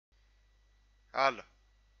حل.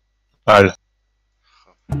 بله.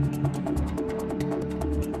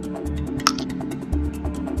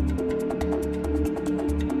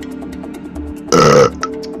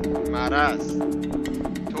 مرض.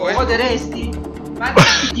 آقا داره استی. من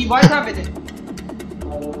دیوایت هم بده.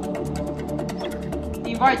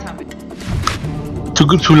 دیوایت هم بده.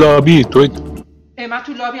 تو لابی تو. من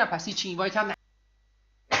تو لابی هم پس هیچ اینوایت هم نه.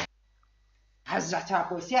 حضرت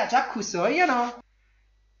عباسی عجب کوسه‌ای نه.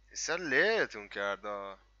 اصلا لهتون کرده.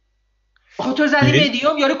 آخه تو زدی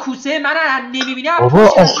مدیوم یارو کوسه من نمیبینه. بابا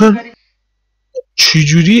آخه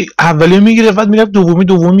چجوری اولی میگرفت بعد میرفت دومی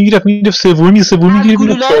میگرفت سومی میگرفت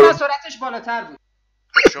گلوله‌های من سرعتش بالاتر بود.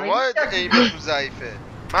 شما ایمتون ضعیفه.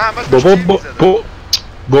 من همش بابا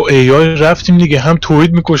با ای آی رفتیم دیگه، هم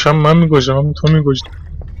توید میکشم من میکشم هم تو میکشم.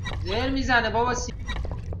 زر میزنه بابا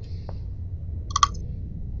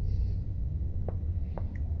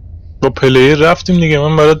با پلیر رفتیم دیگه،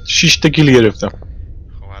 من برات 6 تا کیل گرفتم.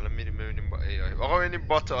 خب الان میریم ببینیم با ای آی. آقا ببینیم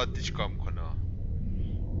بات عادی چیکار میکنه.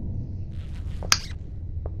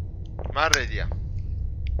 من ردیم.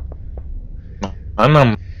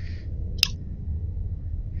 منم.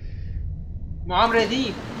 ما هم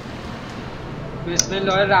ردیم. بسم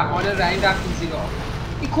الله الرحمن الرحیم رفتیم زیر آب.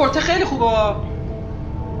 این کورته خیلی خوبه.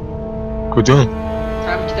 کدوم؟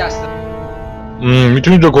 همین که دسته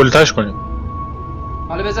میتونی دو گلتش کنی.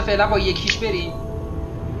 حالا بذار فعلا با یکیش بریم.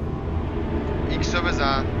 ایکسو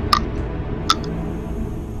بزن.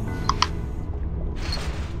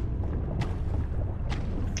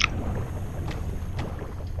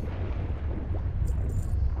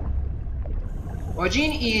 آجی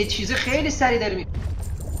این چیز خیلی سریع داره می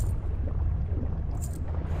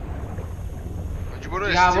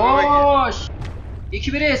یواش.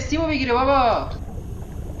 یکی بره استیو بگیره بابا.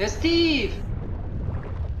 استیو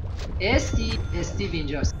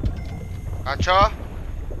اینجاست.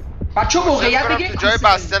 بچه موقعیت بگیرید جای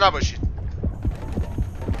بسته نباشید.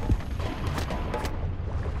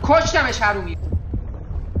 کشتمش حرومی.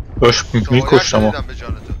 باش میکشتم.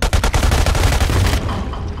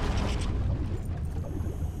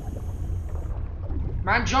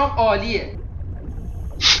 من جام عالیه.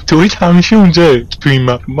 تویت همیشه اونجا تو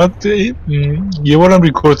این من یه بارم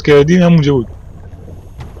ریکورد کردیم همونجا بود.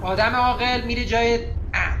 آدم عاقل میره جای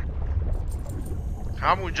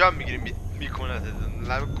همونجا هم میگیریم میکنه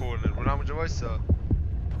لب کورنر. برو همونجا وایسا.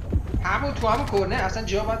 تو همون کورنر اصلا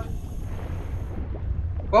جا باید.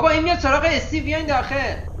 بابا این میاد سراغ استیو. بیاین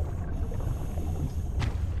داخل.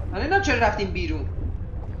 من نمیدونم چرا رفتیم بیرون.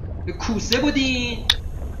 به کوسه بودین.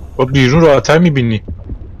 با بیرون راحت‌تر میبینی.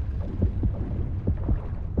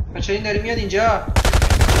 بچه این داره میاد اینجا.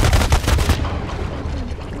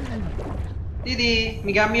 دیدی؟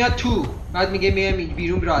 میگم میاد تو. بعد میگه میام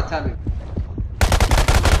بیرون راحت‌تر میبینی.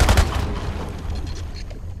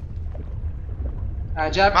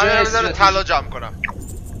 عجب من یه ذره طلا جمع کنم.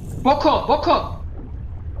 بکن.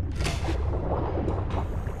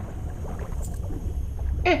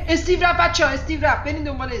 استیو رفت بچه ها. استیو رفت. برین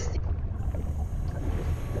دنبال استیو.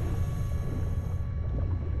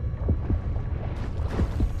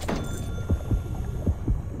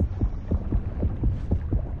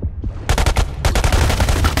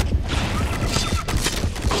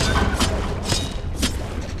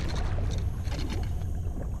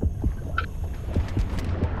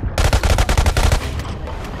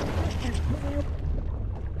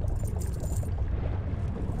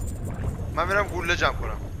 من میرم گوله جمع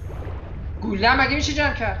کنم. گوله هم مگه میشه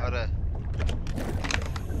جمع کرد؟ آره.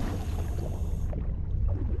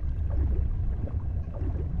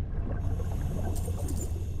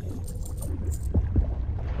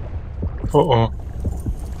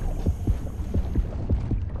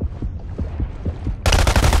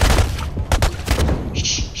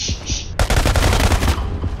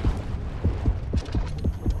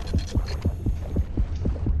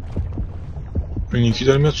 این یکی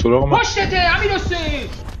داره میاد سراغ من. پشتته امیر حسین.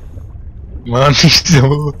 من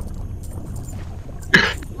نیستم.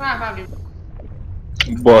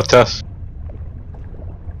 بات هست.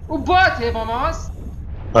 او باته با ماست؟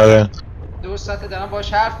 آره. 2 ساعته دارم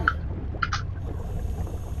باش حرف میزنم.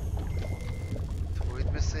 توید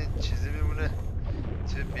مثل این چیزی میمونه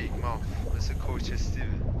توی بیگ ماف، مثل کوچ استیو.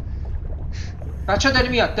 بچه ها داره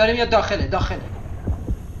میاد داخله.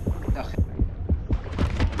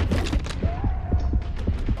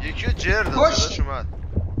 یکی جر داد صداش اومد.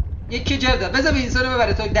 یکی جر داد. بذار این سر رو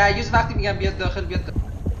ببره. تو دریوز وقتی میگم بیاد داخل بیاد داخل.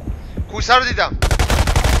 کوسه رو دیدم.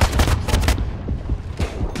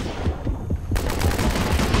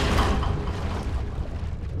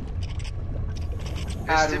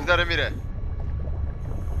 استیو داره میره.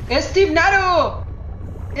 استیو نرو.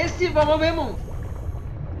 استیو با ما بمون.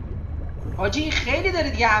 حاجی این خیلی داره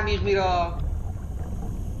دیگه عمیق میره.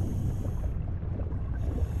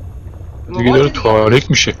 دیگه داره تاریک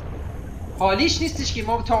میشه. حالیش نیستش که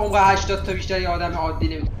ما تا اونقدر 80 تا بیشتر یه آدم عادی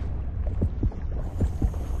نمیتونیم.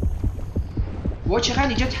 وا چقدر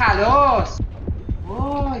اینجا طلاست.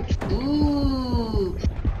 وای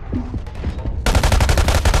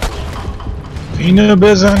اینو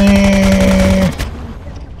بزنی.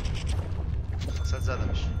 اصلا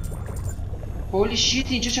زدمش. هولی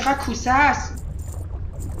شیت اینجا چقدر کوسه است.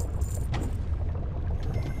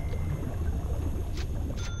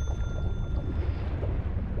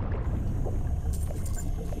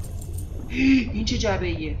 این چه جعبه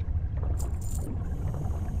ایه؟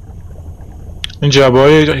 این جعبه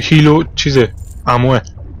های هیلو چیزه عموه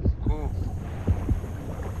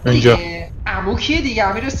اینجا. عمو کیه دیگه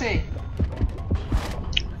امیر حسین؟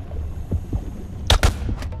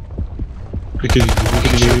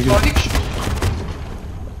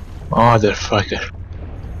 مادر فاکر.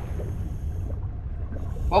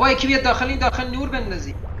 بابا یکی بیاد داخل این داخل نور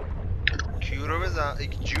بندازی. کیو رو بزن،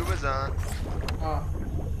 جیو بزن.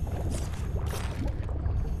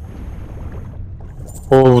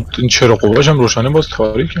 اوه این چراغ هم روشنه باز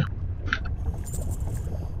تاریکه.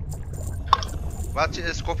 بچه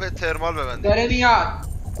اسکوپ ترمال ببندید. داره میاد.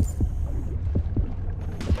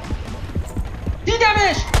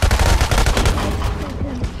 دیدمش.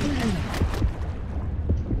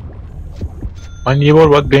 من یه بار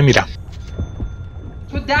باید بمیرم.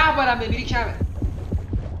 تو 10 بارم بمیری کمه.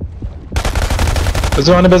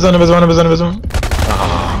 بزن.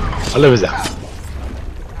 حالا بزن.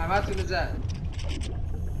 همه تونو زد.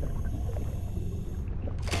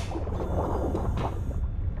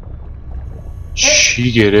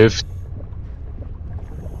 چی گرفت؟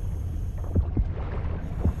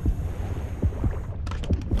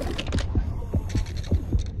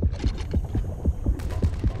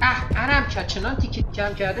 انم کرد چنان تیکه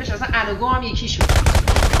کم کردش اصلا انگو هم یکی شد.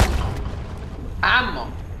 اما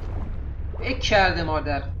فکر کرده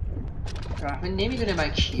مادر رحمه نمیدونه من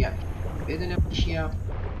کیم. بدونه من کیم.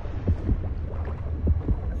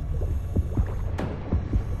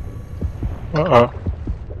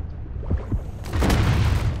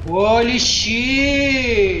 هولی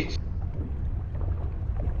شیت.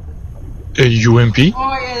 یو ام پی؟ یه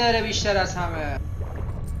داره بیشتر از همه.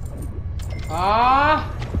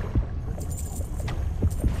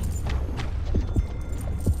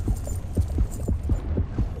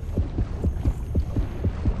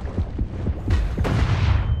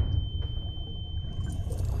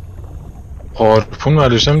 هارپون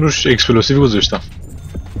برداشتم روش اکسپلوسیو گذاشتم.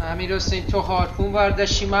 امیر حسین تو هارپون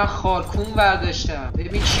برداشتی من خارکون برداشتم.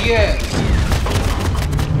 ببین چیه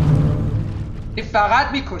این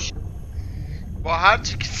فقط میکشه. با هر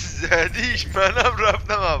چی که زدیش منم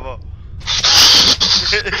رفتم هوا.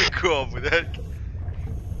 کابودر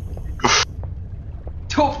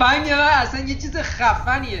توفنگ من اصلا یه چیز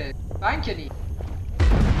خفنیه. فنکنی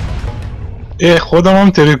خودم هم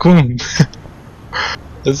ترکون.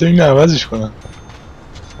 بذار این عوضش کنم.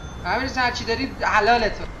 امیر حسین هرچی داری حلاله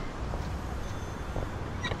تو.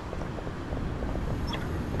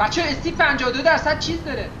 بچه استی 52% چیز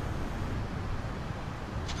داره.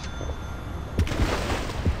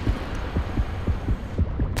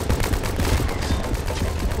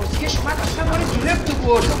 کسکش اومد اصلا ما رو گرفت و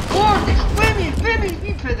بردش. بمیر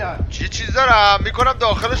بی پدر. چیز دارم میکنم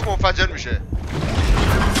داخلش منفجر میشه.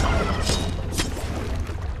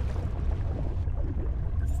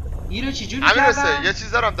 اینو چجوری امیر کردم؟ حسین یه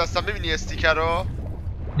چیز دارم دستم ببینی استیکر رو.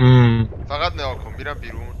 فقط نگاه کن میرم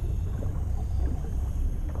بیرون.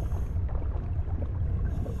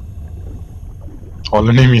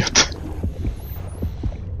 حالا نمیاد.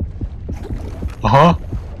 آها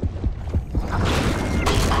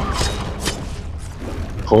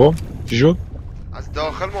خب چی شد؟ از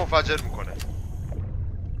داخل منفجر میکنه.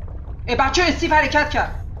 بچه استیف حرکت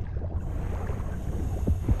کرد.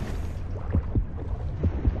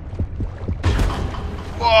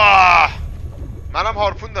 واه منم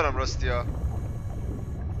هارپون دارم راستی ها.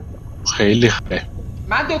 خیلی خیلی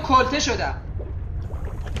من 2 کلته شدم.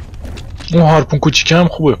 اون هارپون کوچیکه هم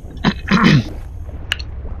خوبه.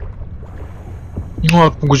 این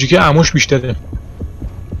هارپون کوچیکه اموش بیشتره.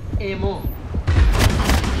 ایمو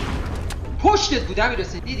پشتت بودم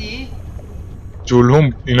میرسه دیدی؟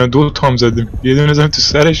 جلوم اینا 2 تام زدیم. یه دونه زدم تو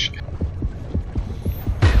سرش. من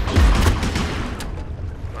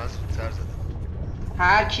زودتر زدم.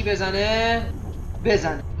 هر کی بزنه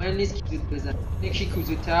مهم نیست کی زود بزنه. یکی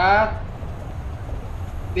کوزوتر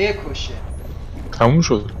بکشه. تموم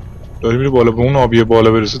شد. داری میره بالا به اون آبیه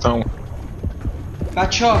بالا برسه تموم.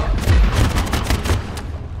 بچه‌ها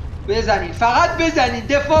بزنین فقط بزنین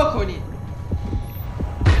دفاع کنین.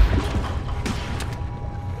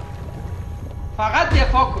 فقط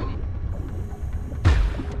دفاع کنید.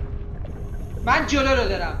 من جلو رو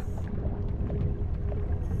دارم.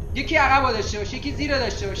 یکی عقب رو داشته باشه، یکی زیر رو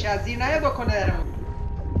داشته باشه. از زیر نیاد بکنه درمون.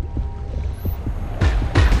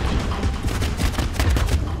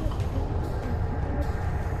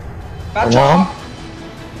 بچه ها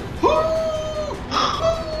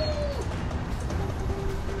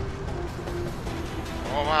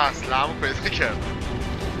من اصلا همون پیدا کردم.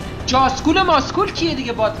 جاسکول ماسکول کیه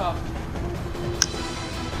دیگه باتا؟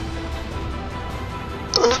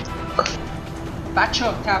 بچه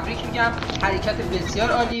ها تبریک میگم، حرکت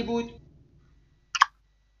بسیار عالی بود.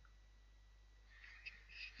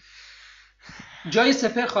 جای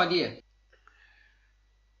سپر خالیه.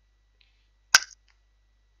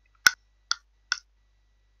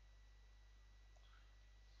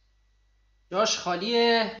 جاش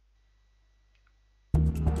خالیه.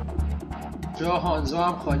 جا هانزو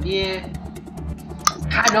هم خالیه.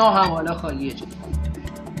 حنا هم حالا خالیه.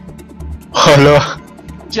 حالا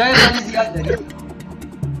جای خالی زیاد داریم.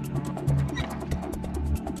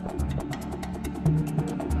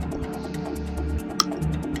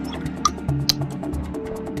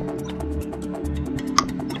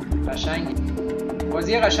 قشنگی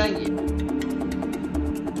بازی قشنگی.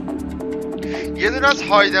 یه دونه از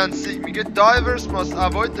هاید اند سیک میگه divers must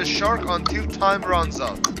avoid the shark until time runs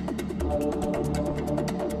out.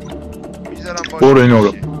 میذارم باشه. برو اینو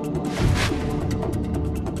رو.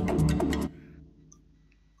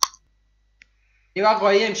 یه وقت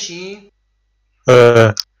قایم شیم.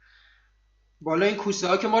 بالا این کوسه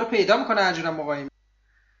ها که ما رو پیدا میکنه انجورم ما قایم.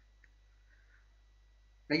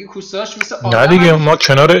 اگه کوسه هاش مثل آدم نه دیگه ما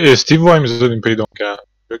کنار استیو وای میزدیم پیدا کرد.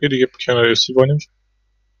 یا دیگه کنار استیو وای نمیشه.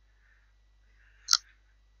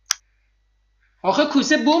 آخه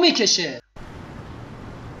کوسه بو میکشه.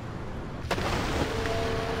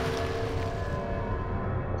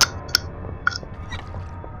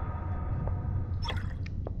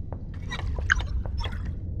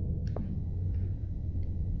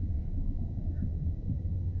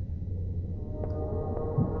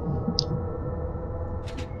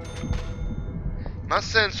 من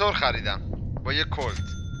سنسور خریدم با یه کلت.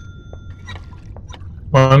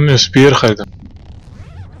 من اسپیر خریدم.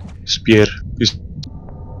 اسپیر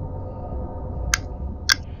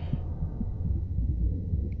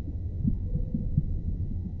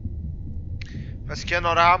پس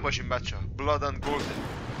کنار هم باشیم بچه ها. بلاد اند گولد.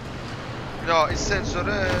 نه این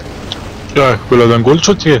سنسوره. یا بلادن گل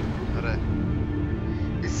شد دیگه. آره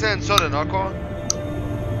این سنسوره ناکن.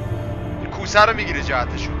 این کوسه رو میگیره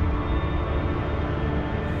جهتشون.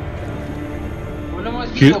 حالا ما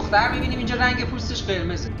یه دختر میبینیم اینجا رنگ پوستش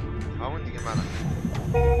قرمزه. همون دیگه منم.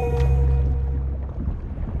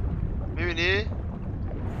 میبینی؟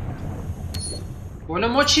 حالا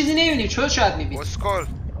ما چیزی نمیبینیم. چرا شاید میبینیم؟ اسکل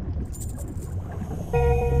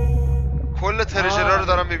کل ترژرها رو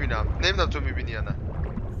دارم میبینم. نمیدونم تو میبینی یا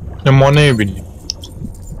نه. ما نمیبینیم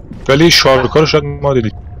ولی شارکا رو شاید ما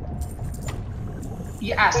دیدیم.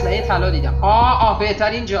 یه اسلحه طلا دیدم. آه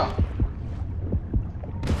بهترین جا.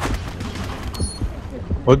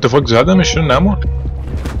 What the fuck زدمش رو نمون.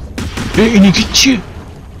 اینی که چیه؟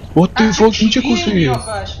 What the fuck این چه کسه ایه؟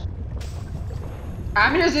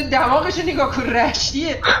 امین از دماغش نگاه کن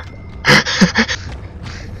رشتیه.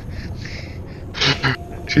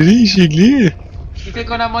 چرا این شکلیه؟ این فکر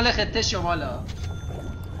کنم مال خطه شمالا.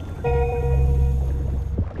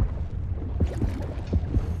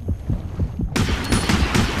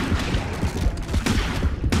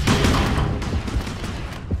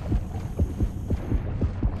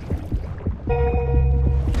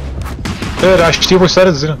 رشتی باش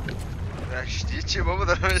سرت زیرم. رشتی چیه بابا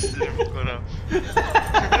دارم استریم میکنم.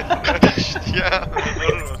 رشتی هم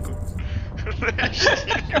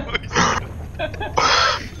رشتی بایست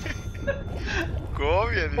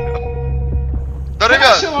گام یعنی داره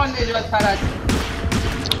میاد. شما نجات پرست.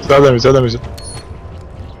 زدم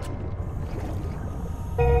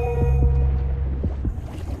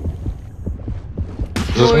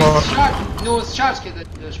نوز شارج که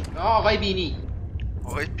داشت. آقای بینی.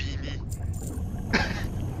 آقای بینی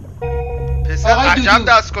پسر عجب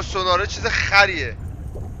دستگاه سوناره چیز خریه.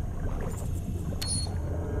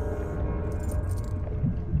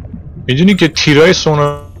 میدونی که تیرای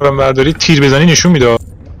سونارم برداری تیر بزنی نشون میده.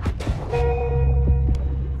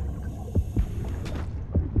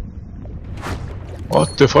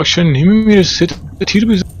 دفاعشون نمیمیره. 3 تیر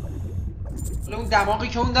بزن. اون دماغی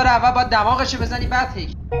که اون داره اول باید دماغشو بزنی بعد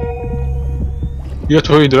هیک. یا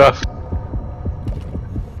توید رفت.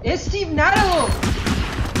 استیو نرو.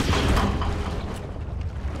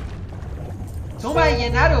 تو مگه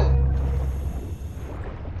نرو.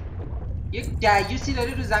 یک دیوسی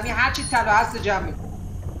داری رو زمین هرچی طلا هست جمع می‌کنه.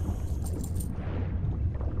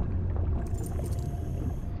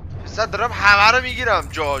 پسر دارم همه رو میگیرم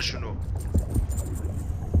جاهاشونو.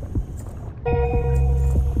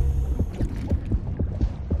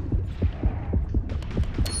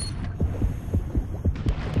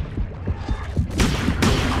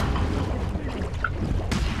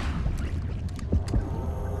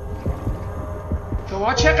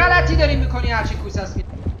 شما چه غلطی داری میکنی هرچی کوسه است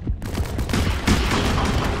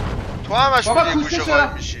تو همش بابا میری کوسه گوشه چرا؟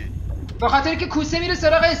 قایم میشی. به خاطر که کوسه میره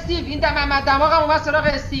سراغ استیو. این محمد دماغم اومد سراغ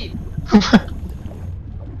استیو.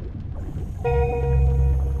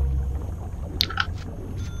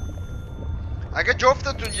 اگه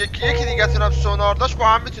جفتتون یکی دیگه تونم سونار داشت با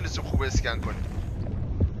هم میتونستیم خوب اسکن کنیم.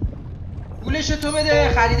 پولش تو بده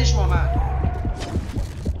خریدش محمد.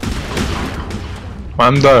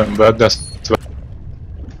 من دارم باید دست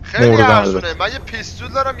خیلی مردم ارزونه. البته. من یه پیستول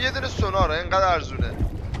دارم یه دونه سوناره. اینقدر ارزونه.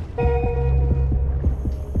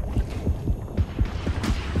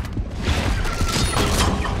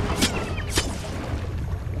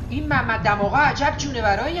 این محمد دماغا عجب جونه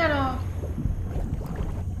برای یانا.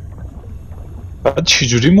 بعد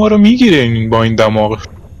چجوری ما رو میگیره این با این دماغ؟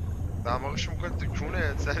 دماغش میکنه تو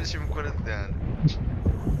کونه، سرش میکنه تو دهن.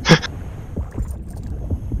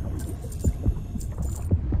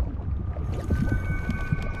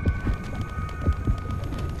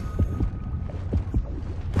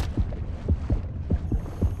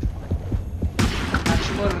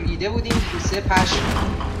 هرچی ما ریده بودیم کوسه پشم.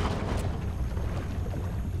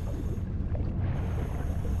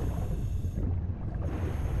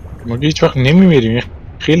 ما هیچ وقت نمیمیریم.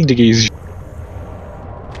 خیلی دیگه ایزی.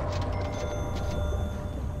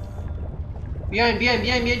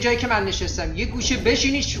 بیایم یه جایی که من نشستم یه گوشه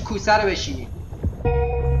بشینی کوسه رو بشینی.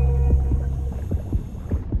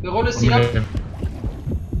 به قول سینا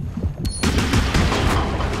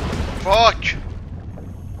فاک.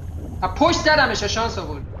 پشت زدمش شانس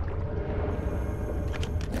آورد.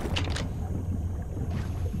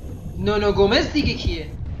 نونو گومز دیگه کیه؟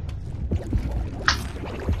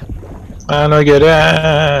 منو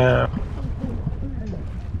گرم.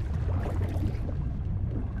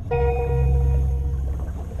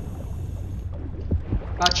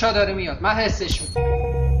 بچه ها داره میاد من حسش میکنم.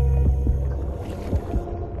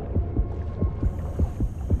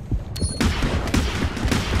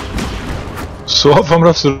 صحاب هم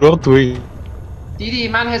رفت سراغ توی. دیدی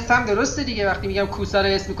من حسم درسته دیگه. وقتی میگم کوسا رو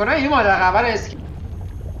حس میکنم این مادر قبر حس.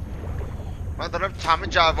 من دارم همه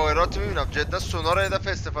جواهرات میبینم. جدا سونار رو یه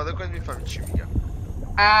دفعه استفاده کنید میفهمید چی میگم.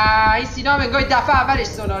 این سینا هم انگاه دفعه اولش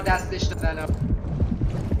سونار دستش دادن.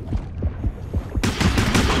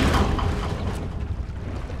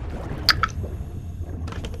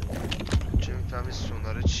 چه میفهمی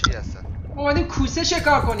سونار چی هستن؟ اومدیم کوسه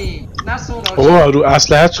شکار کنیم نه سونار. بابا رو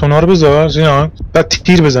اسلحت سونار بذار زینا. بعد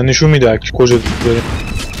تیر بزن نشون میده کجا داره.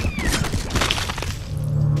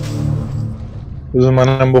 بذار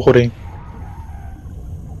منم بخوره این.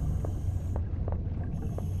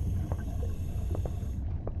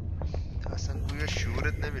 اصلا گویا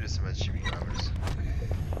شعورت نمیرسه من چی میگم.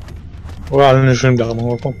 بابا الان نشون میده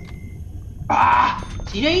ما کن.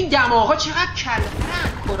 دیگه این دماغا چقدر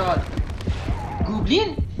کلفرن کرال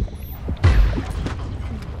گوبلین.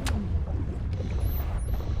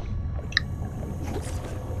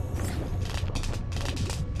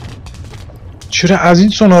 چرا از این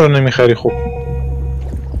سونار رو نمیخری خب؟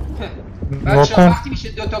 بچه وقتی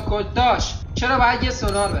میشه دوتا کد داشت چرا باید یه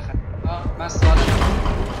سونار بخری؟ من سوال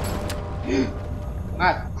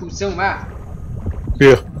اومد کوسه اومد.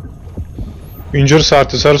 بیا اینجا رو سر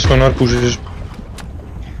تا سر سونار پوشش.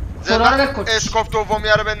 سونار رو بکن. اسکوپ دومی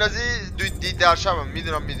رو بندازی دید در شبم.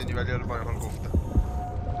 میدونم میدونی ولی حالا با این حال گفتم.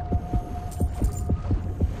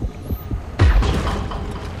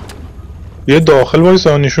 یه داخل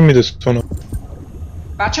وایسا نشون میده سونار.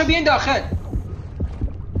 بچه بیاین داخل.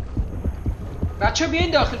 بچه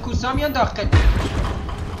بیاین داخل. کوسه ها میان داخل.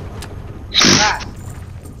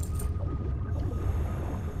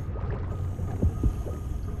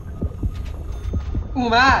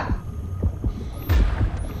 اومد.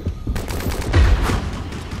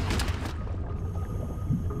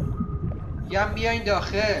 بیاین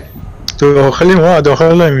داخل. داخلی ما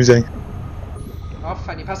داخل نمیزنیم.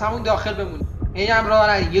 آفرین پس همون داخل بمون. این هم راه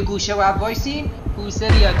ندید یه گوشه باید وایسیم کوسه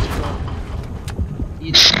بیاد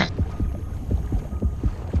دید.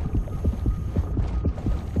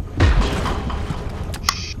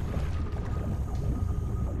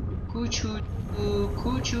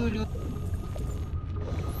 کوچولو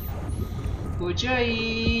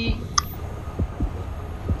کجایی؟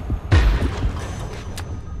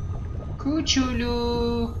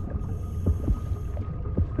 کوچولو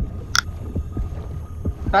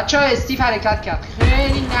بچه ها استیو حرکت کرد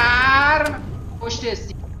خیلی نرم پشت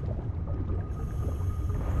استیو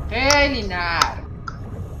خیلی نرم.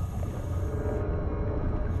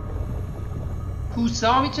 کوسه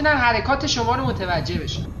ها میتونن حرکات شما رو متوجه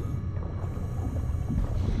بشن.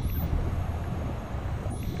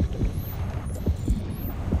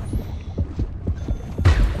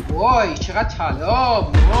 وای چقدر طلا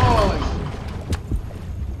وای.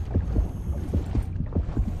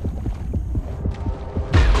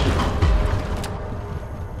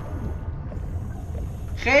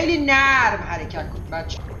 خیلی نرم حرکت کن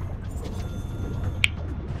بچه.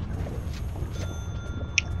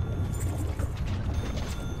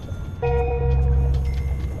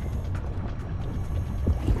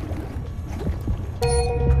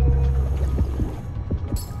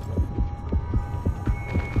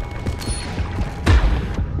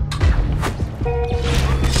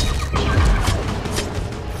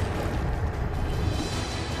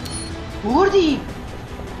 بردی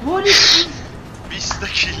 20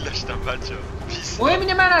 کیل داشتم بچه 20 مهم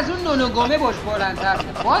اینه من از اون نونوگومه باش بلندتر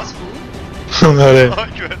شدم. باز بود؟ آره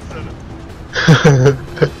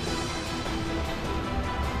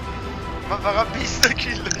من فقط 20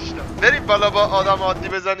 کیل داشتم. بریم بالا با آدم عادی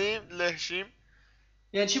بزنیم لهشیم.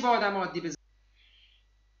 یعنی چی با آدم عادی بزنیم؟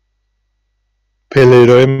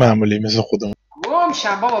 پلیرهای معمولی مثل خودمون. گم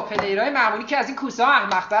شم بابا پلیرهای معمولی که از این کوسه ها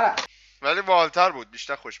احمق‌ترن. ولی بالتر بود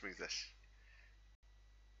بیشتر خوش میگذشت.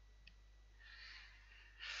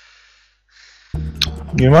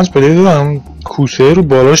 یه من از پلیر دارم کوسه رو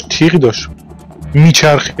بالاش تیغی داشت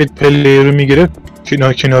میچرخید پلیر رو میگیره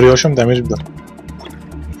کناری هاشم دمیج میداد.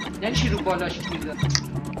 یعنی چی رو بالاش تیغ داره؟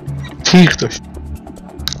 تیغ داشت.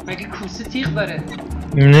 مگه کوسه تیغ داره؟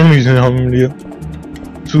 نمیدونم دیگه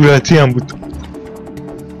صورتی هم بود.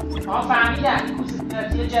 فهمیدم این کوسه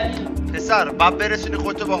صورتی جدید. پسر بعد برسونی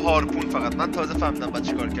خودتو با هارپون. فقط من تازه فهمیدم بعد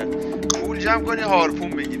چیکار کرد. پول جمع کنی هارپون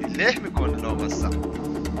بگیری له میکنه لامصب.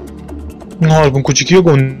 این هارپون کوچیکی و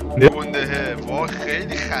گندهه وای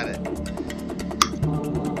خیلی خره.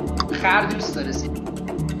 خر دوست داره سی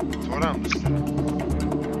تو رو هم دوست داره.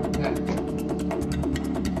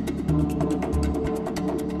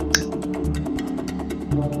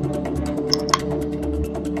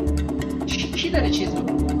 کی داره چیز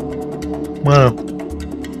منم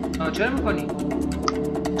چرا میکنی؟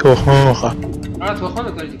 تخمه میخوام.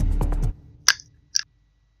 تخمه میکنی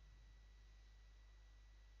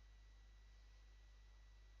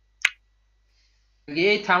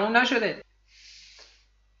میگه تموم نشده.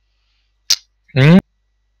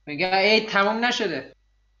 میگه ای تموم نشده.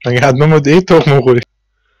 مگه حتما باید ای تخم بخوری؟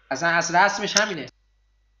 اصلا رسمش همینه.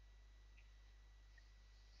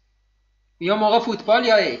 یا موقع فوتبال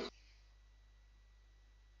یا ای.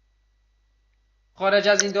 خارج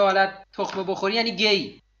از این دو حالت تخمه بخوری یعنی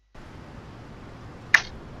گی.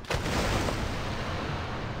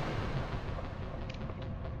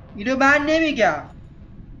 اینو من نمیگم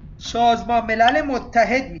سازمان ملل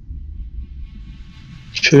متحد میگه.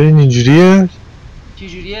 چرا اینجوریه؟ چی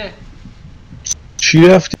جوریه؟ چی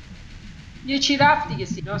رفتی؟ یه چی رفت دیگه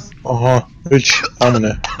سیناس. آها هیچ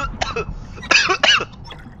همونه.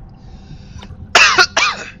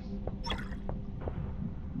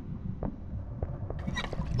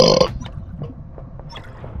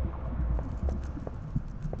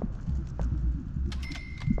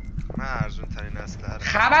 من ارزون ترین اسلحه.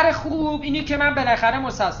 خبر خوب اینه که من بالاخره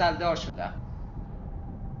مسلسل دار شدم.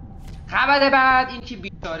 خبر بعد این که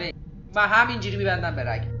بیچاره من همینجوری میبندم به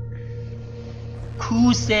رگ.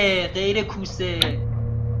 کوسه غیر کوسه.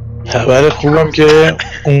 خبر خوبم که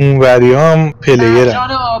اون وری هم پلیرم.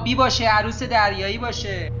 جان آبی باشه عروس دریایی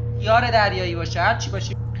باشه یار دریایی باشه هر چی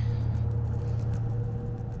باشه.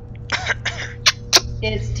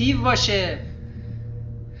 استیو باشه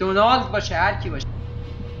دونالد باشه هر کی باشه.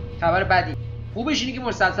 خبر بعدی خوبش اینه که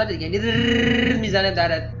مسلسل دیگه یعنی میزنه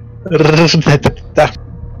درت.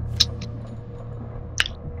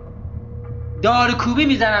 دارکوبی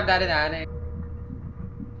میزنم در دهنه.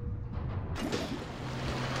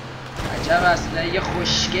 عجب اصلا یه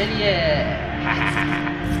خوشگلیه.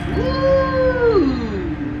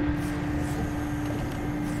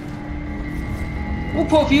 اون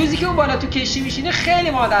پوفیوزی که اون بالا تو کشتی میشینه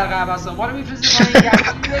خیلی مادر قهوه است. ما رو میفرسته با این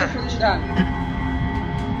گردی بره خودش در.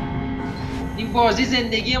 این بازی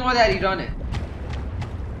زندگی ما در ایرانه.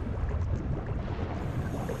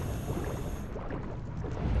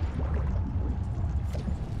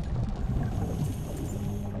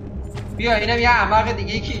 بیا اینم یه احمق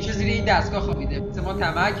دیگه که اینجا زیر این دستگاه خوابیده مثل ما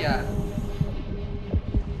طمع کرد.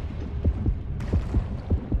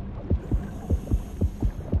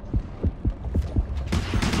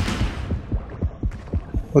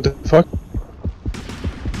 What the fuck؟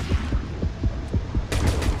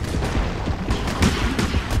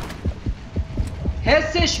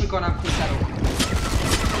 میکنم کوسه رو.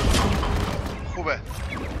 خوبه.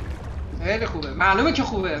 خیلی خوبه. معلومه که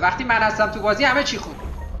خوبه. وقتی من هستم تو بازی همه چی خوبه.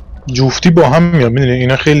 جفتی با هم میاد میدونی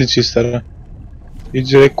اینا خیلی چیز دارن. یه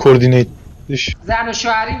جوری کوردینیتش. زن و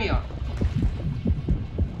شوهری میاد.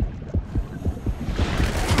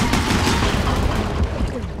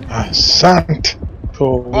 احسنت.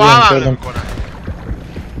 تو با هم حمله میکنن.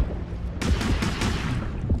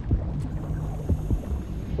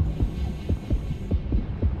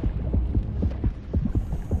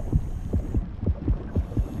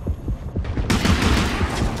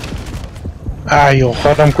 ای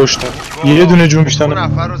آخرم کشتم. یه دونه جون بیشتر اون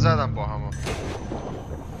نفر رو زدم با هم.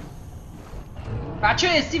 بچه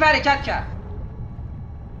استی حرکت کرد.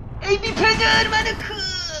 ای بی پدر منو کو.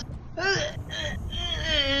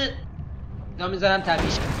 دا میذارم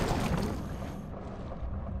تبیش.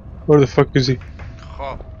 Where the fuck is he?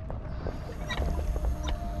 خب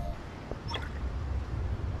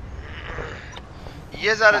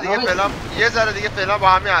یه ذره دیگه فعلا با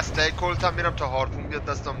همین اسلحه کلتم میرم تا هارپون بیاد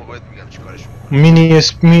دستم موقعیت میگم چیکارش میکنم. مینی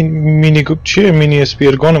چیه مینی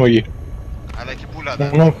اسپیرگان بگیر. الکی پول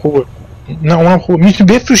ندارم. اونم خوبه. نه اونم خوبه.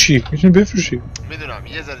 میتونی بفروشی. میدونم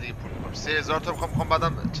یه ذره دیگه پول میکنم. 3000 تا میخوام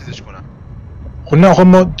بعدم چیزش کنم. خب نه آخه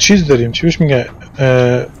ما چیز داریم چی بهش میگه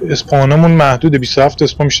اسپانمون محدوده 27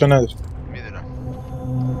 اسپان بیشتر نداره. میدونم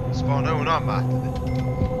اسپانه اونا هم محدوده.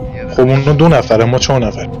 خب اونا 2 نفره ما 4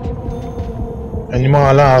 نفر. یعنی ما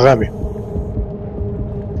الان عقبیم.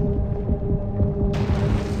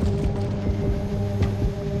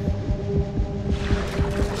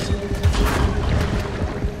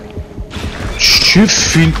 چه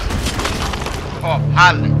خب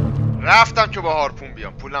حل رفتم که با هارپون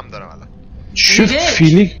بیام پولم دارم الان. چه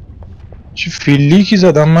فیلیکی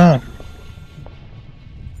زدم من.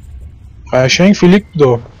 قشنگ فیلیک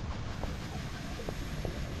بود.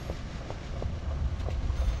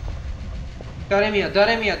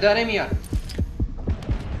 داره میاد.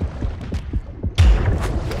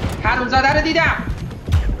 حرومزاده رو دیدم.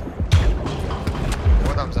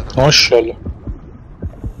 خودم زدم. ماشاءالله.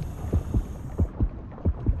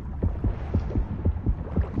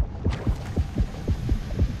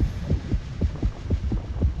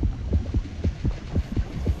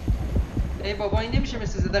 ای بابا این نمیشه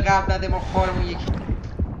مثل زده قبل نده ما خارمون یکی.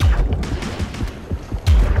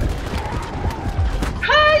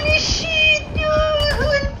 هالی شیت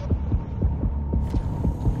دود.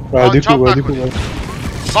 بعدی کو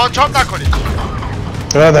بانچاپ نکنید.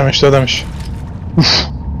 دادمش. اوف.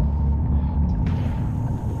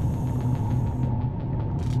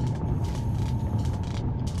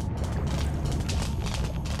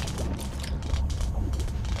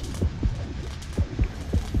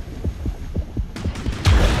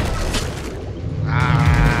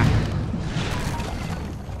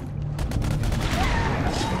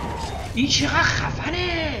 این چقدر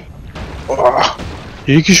خفنه.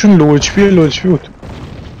 یکیشون لو اچ پی بود.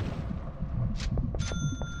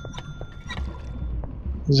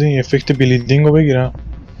 از این افکت بلیدینگ رو بگیرم.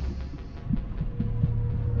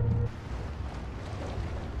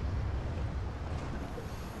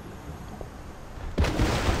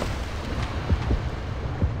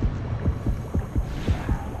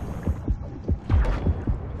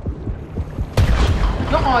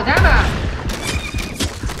 یا آدمم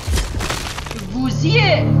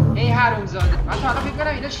گوزیه. ای حرومزاده من تا حالا فکر کنم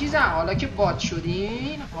اینا چیزن. حالا که باد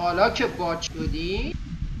شدین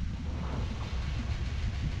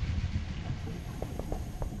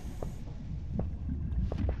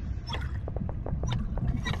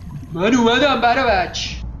من اومدم برا بچ.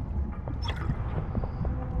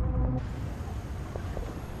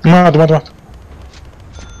 اومد.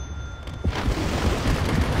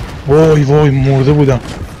 وای مرده بودم.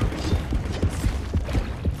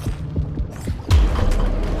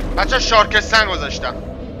 بچه شارکستان گذاشتم.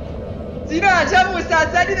 زیرا عجب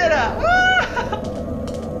مستحصلی دارم.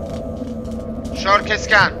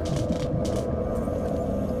 شارکسکن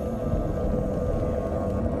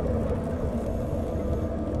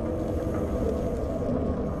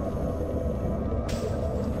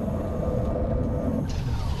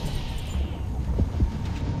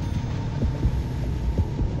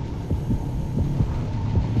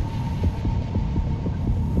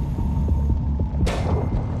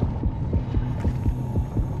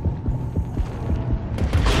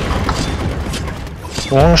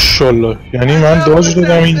ماشاءالله یعنی من داج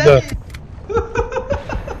دادم این در.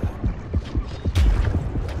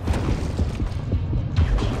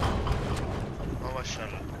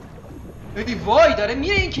 ای وای داره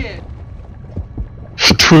میره این که.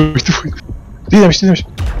 توی دیدمش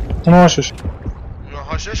اونو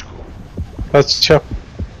هاشش کو پس چپ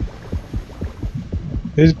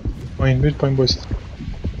برید پایین بایست.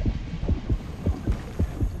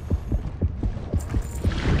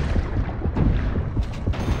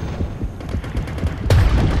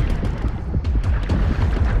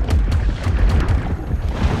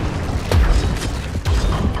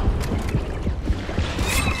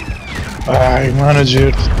 ای منو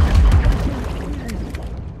جرد.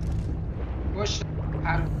 باش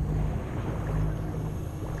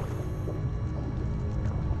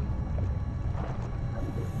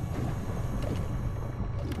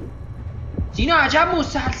اینا عجب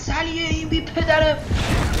مسلسلیه این بی پدرم.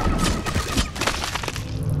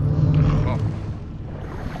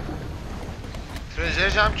 ترژر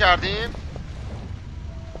جمع کردیم.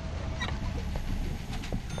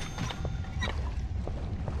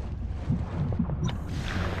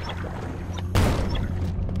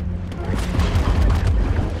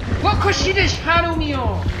 با کشیدش حرومیو.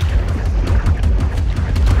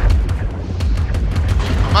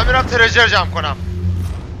 من میرم ترژر جمع کنم.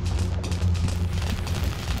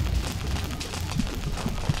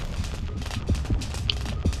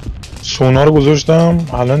 سونا رو گذاشتم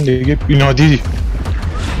الان دیگه اینا دیدی.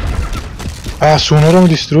 سونا رو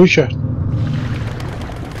دیستروی کرد.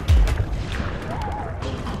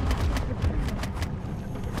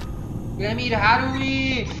 بمیر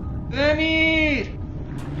حرومی بمیر.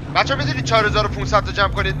 بچه میدونید 4500 تا جمع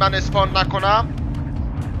کنید من اسپان نکنم.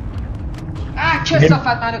 کسافت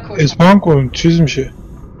منو کشت. اسپان کن چیز میشه.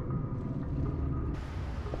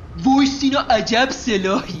 وای سینا عجب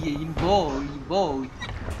سلاحیه این. وای وای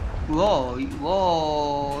وای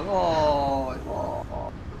وای وای وای.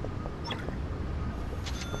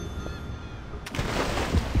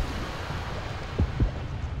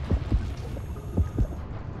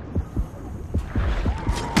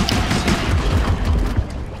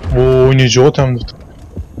 اوه نجات هم داد.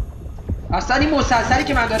 اصلا این مسلسلی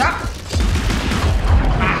که من دارم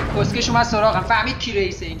کسکش اومد سراغم. فهمید کی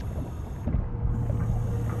رئیسه این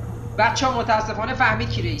بچه ها. متاسفانه فهمید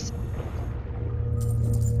کی رئیسه.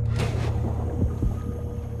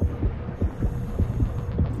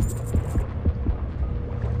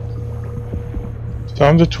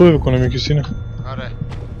 سمت توی بکنم یکی سینه. آره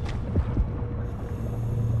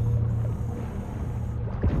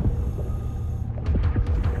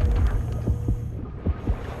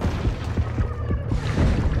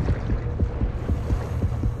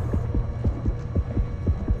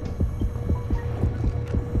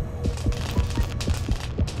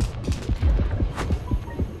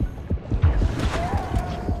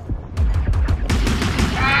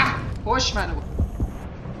خوش منو بود.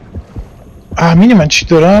 امینه من چی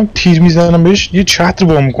دارم تیر میزنم بهش یه چتر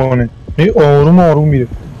با میکنه. یه آروم میره.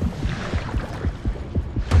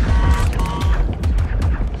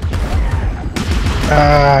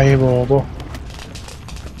 ای بابا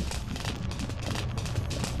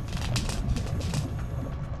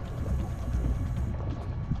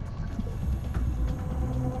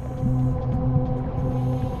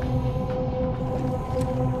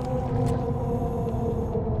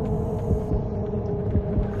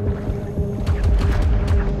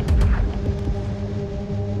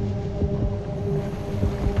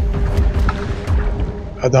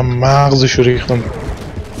آدم مغزشو ریختم.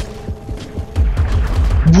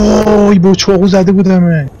 وای با چاقو زده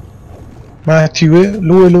بودم. مهتیوه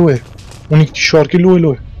لوه اون یک شارکی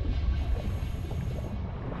لوه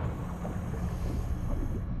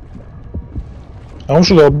همون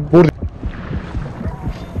شده بردی.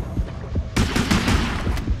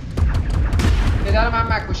 پدر من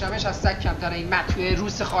مکشمش از سگ کمتره این متوه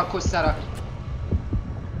روس خارکسترا.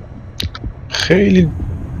 خیلی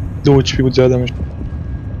دو HP بود زدمش.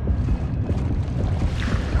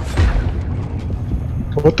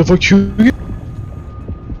 What the fuck you?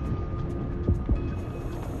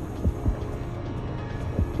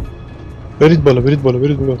 برید بالا.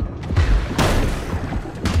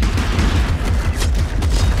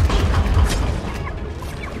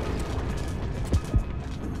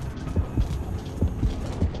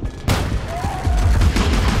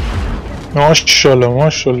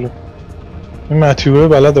 ماشالله این متیوه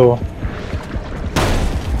بلده ها.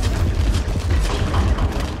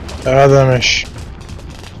 قدمش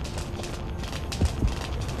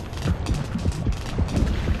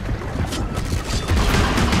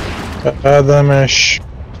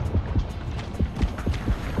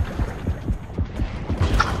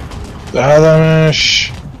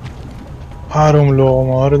حروم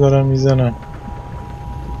لغمه ها رو دارم میزنم.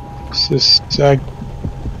 سگ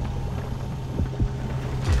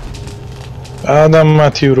بعدم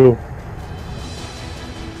متیو رو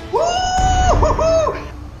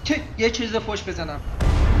یه چیز فوش بزنم.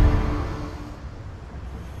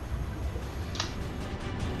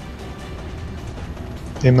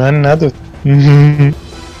 به من نداد.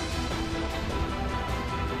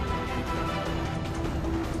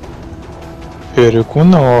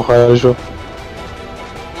 پرکوندم آخرشو.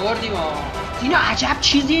 بردیم ها. اینا عجب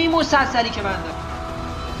چیزیه این مسلسلی که من دارم.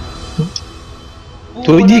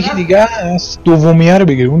 تو یکی دیگه هست دومیه رو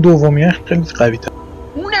بگیر. اون دومیه خیلی قوی تر.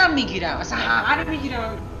 اونم میگیرم اصلا همه رو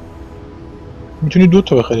میگیرم. میتونی 2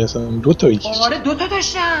 تا بخری اصلا 2 تا یکی. آره 2 تا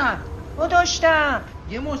داشتم.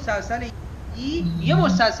 یه مسلسل یه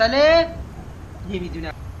مسلسل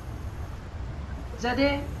نمیدونم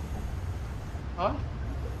زده ها.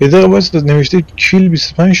 یه دقیقه باید نوشته کیل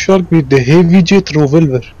 25 شارک بی ده هیوی جت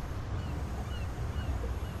روولور.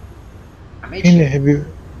 این هیوی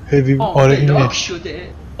آره اینه.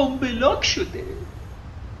 آنبلاک شده.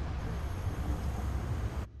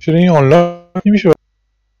 چرا این آنلاک نمیشه؟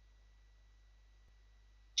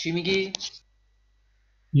 چی میگی؟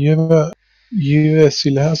 یه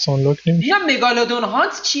وسیله هست آنلاک نمیشه. یا مگالودون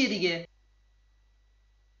هانت چیه دیگه؟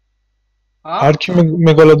 هر کی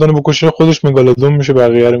مگالودون بکشه خودش مگالودون میشه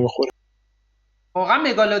بقیه رو میخوره. واقعا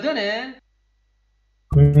مگالودونه؟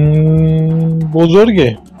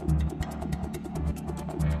 بزرگه.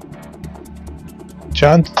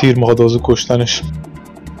 چند تیر میخواد واسه کشتنش.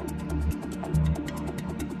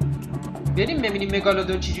 بریم ببینیم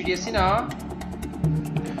مگالودون چجوریه سینا؟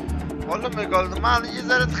 والا مگالودون من یه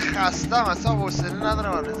ذره خستم اصلا حوصله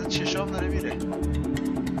ندارم. الان چشام داره میره.